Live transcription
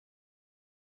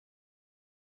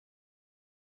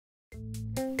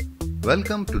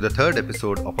Welcome to the third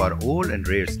episode of our old and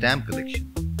rare stamp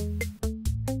collection.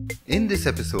 In this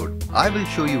episode, I will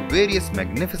show you various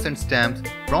magnificent stamps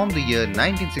from the year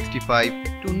 1965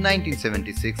 to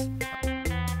 1976.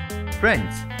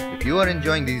 Friends, if you are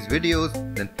enjoying these videos,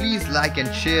 then please like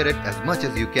and share it as much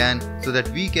as you can so that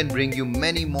we can bring you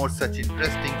many more such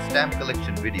interesting stamp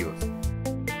collection videos.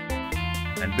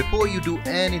 And before you do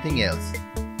anything else,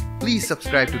 please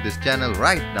subscribe to this channel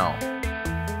right now.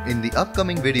 In the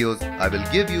upcoming videos, I will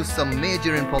give you some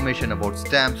major information about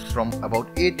stamps from about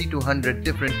 80 to 100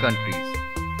 different countries.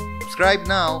 Subscribe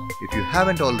now if you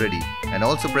haven't already, and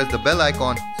also press the bell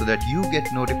icon so that you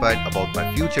get notified about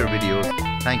my future videos.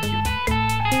 Thank you.